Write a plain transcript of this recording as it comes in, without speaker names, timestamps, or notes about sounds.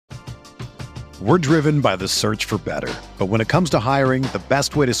We're driven by the search for better. But when it comes to hiring, the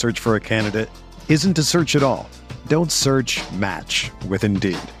best way to search for a candidate isn't to search at all. Don't search, match with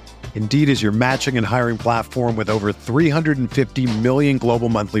Indeed. Indeed is your matching and hiring platform with over 350 million global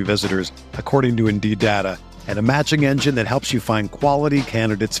monthly visitors, according to Indeed data, and a matching engine that helps you find quality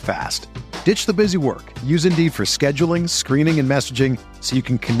candidates fast. Ditch the busy work. Use Indeed for scheduling, screening, and messaging so you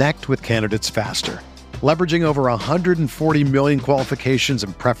can connect with candidates faster. Leveraging over 140 million qualifications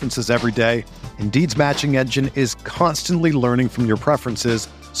and preferences every day, Indeed's matching engine is constantly learning from your preferences,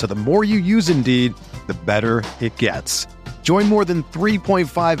 so the more you use Indeed, the better it gets. Join more than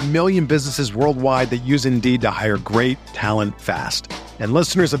 3.5 million businesses worldwide that use Indeed to hire great talent fast. And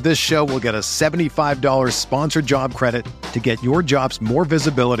listeners of this show will get a $75 sponsored job credit to get your jobs more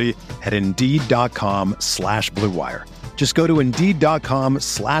visibility at Indeed.com/Blue Wire. Just go to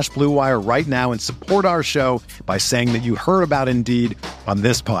Indeed.com/Blue Wire right now and support our show by saying that you heard about Indeed on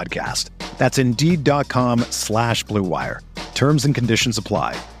this podcast. That's Indeed.com/Blue Wire. Terms and conditions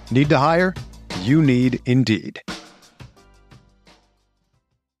apply. Need to hire? You need Indeed.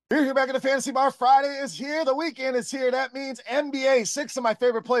 We're here back at the Fantasy Bar. Friday is here. The weekend is here. That means NBA. 6 of my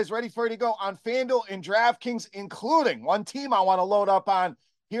favorite plays ready for you to go on FanDuel and DraftKings, including one team I want to load up on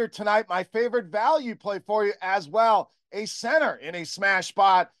here tonight. My favorite value play for you as well. A center in a smash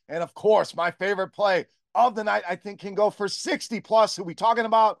spot. And of course, my favorite play of the night, I think can go for 60 plus. Who we talking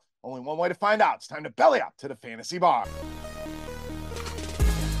about? Only one way to find out. It's time to belly up to the Fantasy Bar.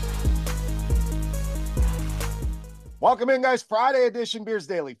 Welcome in, guys. Friday edition Beers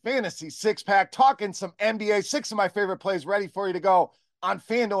Daily Fantasy Six-Pack. Talking some NBA. 6 of my favorite plays ready for you to go on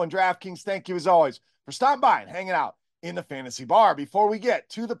FanDuel and DraftKings. Thank you, as always, for stopping by and hanging out in the Fantasy Bar. Before we get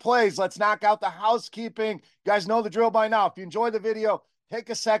to the plays, let's knock out the housekeeping. You guys know the drill by now. If you enjoyed the video,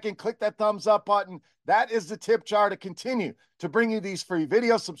 take a second, click that thumbs up button. That is the tip jar to continue to bring you these free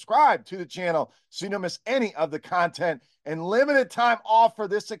videos. Subscribe to the channel so you don't miss any of the content. And limited time offer.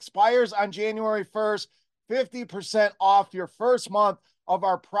 This expires on January 1st. 50% off your first month of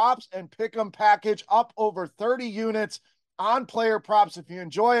our props and pick'em package, up over 30 units on player props. If you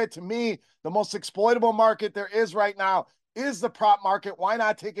enjoy it, to me, the most exploitable market there is right now is the prop market. Why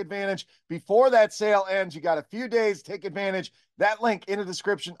not take advantage before that sale ends? You got a few days, take advantage. That link in the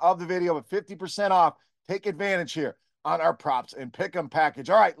description of the video with 50% off. Take advantage here on our props and pick'em package.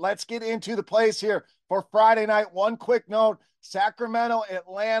 All right, let's get into the plays here for Friday night. One quick note, Sacramento,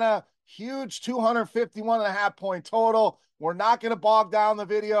 Atlanta, huge 251.5 point total. We're not going to bog down the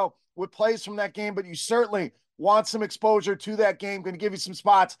video with plays from that game, but you certainly want some exposure to that game. Going to give you some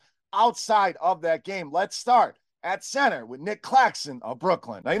spots outside of that game. Let's start at center with Nick Claxton of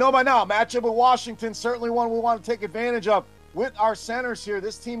Brooklyn. Now, you know by now, matchup with Washington, certainly one we want to take advantage of with our centers here.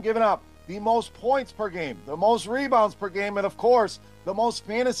 This team giving up the most points per game, the most rebounds per game, and of course, the most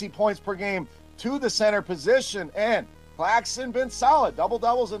fantasy points per game to the center position. And Claxton been solid,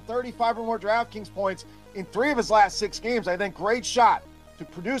 double-doubles and 35 or more DraftKings points in 3 of his last 6 games. I think great shot to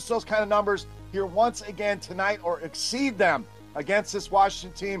produce those kind of numbers here once again tonight or exceed them against this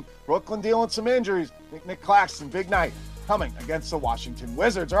Washington team. Brooklyn dealing some injuries. I think Nick Claxton, big night coming against the Washington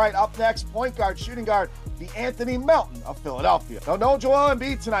Wizards. All right, up next, point guard, shooting guard, the Anthony Melton of Philadelphia. Now, no Joel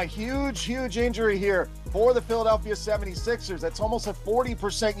Embiid tonight. Huge injury here for the Philadelphia 76ers. That's almost a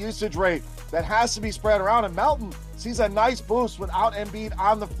 40% usage rate that has to be spread around. And Melton sees a nice boost without Embiid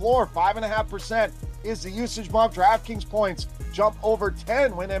on the floor. 5.5% is the usage bump. DraftKings points jump over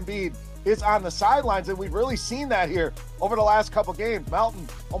 10 when Embiid is on the sidelines, and we've really seen that here over the last couple games. Melton,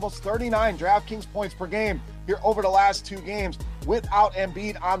 almost 39 DraftKings points per game here over the last 2 games without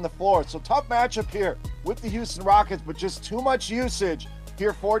Embiid on the floor. So tough matchup here with the Houston Rockets, but just too much usage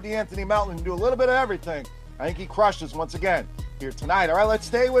here for DeAnthony Melton to do a little bit of everything. I think he crushes once again here tonight. All right, let's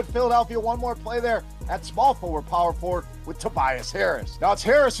stay with Philadelphia. One more play there at small forward, power forward with Tobias Harris. Now it's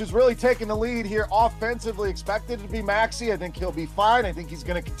Harris who's really taking the lead here offensively. Expected to be Maxey. I think he'll be fine. I think he's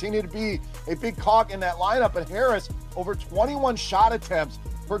going to continue to be a big cog in that lineup. But Harris, over 21 shot attempts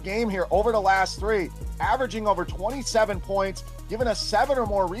per game here over the last 3, averaging over 27 points, giving us 7 or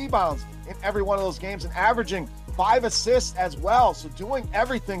more rebounds in every one of those games, and averaging 5 assists as well. So doing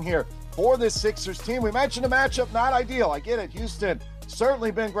everything here for this Sixers team. We mentioned a matchup not ideal. I get it. Houston certainly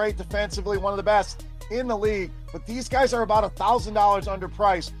been great defensively, one of the best in the league, but these guys are about $1,000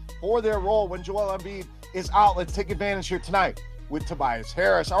 underpriced for their role when Joel Embiid is out. Let's take advantage here tonight with Tobias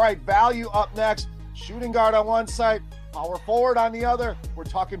Harris. All right, value up next. Shooting guard on one side, power forward on the other. We're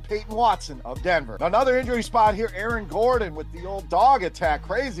talking Peyton Watson of Denver. Another injury spot here, Aaron Gordon with the old dog attack.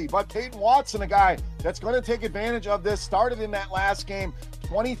 Crazy, but Peyton Watson, a guy that's going to take advantage of this. Started in that last game,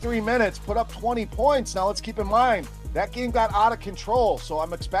 23 minutes, put up 20 points. Now let's keep in mind, that game got out of control, so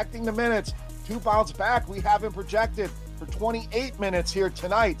I'm expecting the minutes to bounce back. We have him projected for 28 minutes here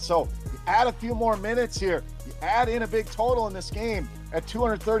tonight. So you add a few more minutes here, you add in a big total in this game at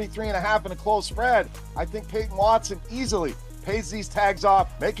 233.5 in a close spread. I think Peyton Watson easily pays these tags off,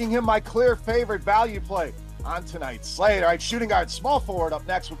 making him my clear favorite value play on tonight's slate. All right, shooting guard, small forward up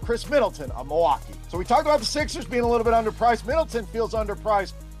next with Chris Middleton of Milwaukee. So we talked about the Sixers being a little bit underpriced. Middleton feels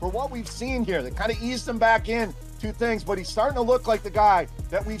underpriced for what we've seen here. They kind of eased him back in to things, but he's starting to look like the guy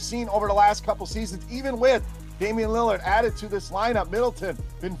that we've seen over the last couple seasons, even with Damian Lillard added to this lineup. Middleton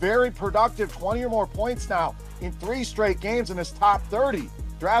been very productive, 20 or more points now in 3 straight games in his top 30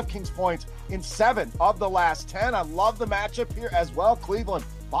 DraftKings points in 7 of the last 10. I love the matchup here as well. Cleveland,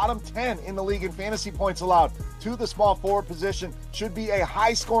 bottom 10 in the league in fantasy points allowed to the small forward position. Should be a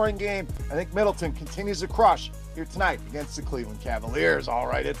high-scoring game. I think Middleton continues to crush here tonight against the Cleveland Cavaliers. All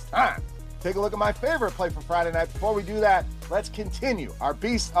right, it's time. Take a look at my favorite play for Friday night. Before we do that, let's continue our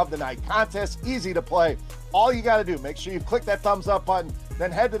Beast of the Night contest. Easy to play. All you got to do, make sure you click that thumbs up button, then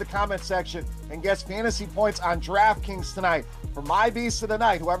head to the comment section and guess fantasy points on DraftKings tonight. For my Beast of the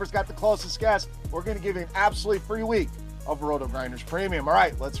Night, whoever's got the closest guess, we're going to give you an absolutely free week of Roto Grinders Premium. All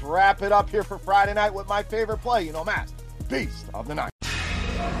right, let's wrap it up here for Friday night with my favorite play. You know, Matt, Beast of the Night.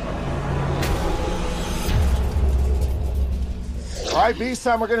 All right, Beast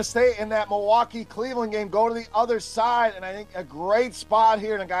time. We're going to stay in that Milwaukee-Cleveland game, go to the other side, and I think a great spot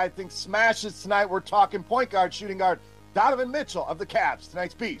here, and a guy I think smashes tonight. We're talking point guard, shooting guard, Donovan Mitchell of the Cavs,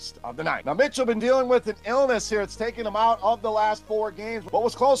 tonight's Beast of the Night. Now, Mitchell been dealing with an illness here. It's taken him out of the last 4 games, but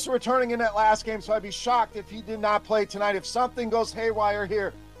was close to returning in that last game, so I'd be shocked if he did not play tonight. If something goes haywire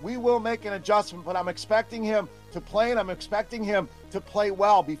here, we will make an adjustment, but I'm expecting him to play, and I'm expecting him to play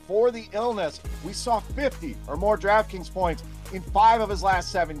well. Before the illness, we saw 50 or more DraftKings points in 5 of his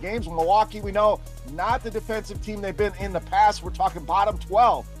last 7 games. Milwaukee, we know, not the defensive team they've been in the past. We're talking bottom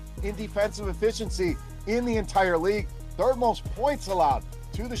 12 in defensive efficiency in the entire league. 3rd most points allowed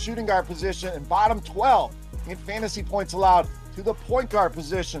to the shooting guard position, and bottom 12 in fantasy points allowed to the point guard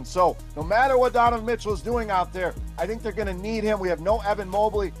position. So no matter what Donovan Mitchell is doing out there, I think they're going to need him. We have no Evan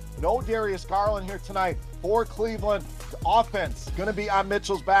Mobley, no Darius Garland here tonight for Cleveland. The offense going to be on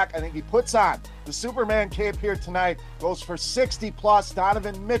Mitchell's back. I think he puts on the Superman cape here tonight, goes for 60 plus.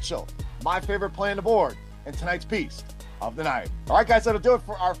 Donovan Mitchell, my favorite play on the board, and tonight's Beast of the Night. All right, guys, that'll do it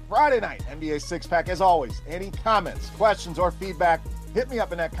for our Friday night NBA six-pack. As always, any comments, questions, or feedback, hit me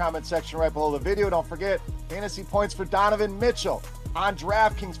up in that comment section right below the video. Don't forget, fantasy points for Donovan Mitchell on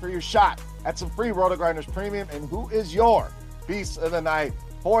DraftKings for your shot at some free Roto Grinders Premium. And who is your Beast of the Night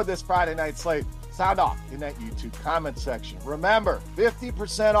for this Friday night slate? Sound off in that YouTube comment section. Remember,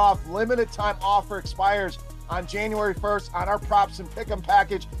 50% off, limited time offer expires on January 1st on our props and pick'em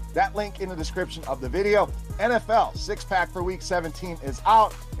package. That link in the description of the video. NFL six-pack for week 17 is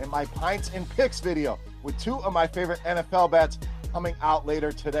out, and my Pints and Picks video with 2 of my favorite NFL bets coming out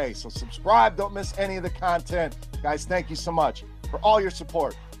later today. So subscribe, don't miss any of the content. Guys, thank you so much for all your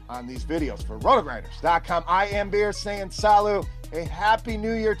support on these videos. For rotogrinders.com, I am Beer saying salut. A happy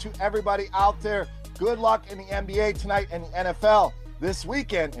new year to everybody out there. Good luck in the NBA tonight and the NFL this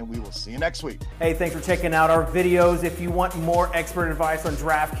weekend, and we will see you next week. Hey, thanks for checking out our videos. If you want more expert advice on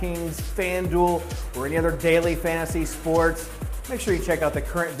DraftKings, FanDuel, or any other daily fantasy sports, make sure you check out the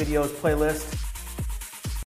current videos playlist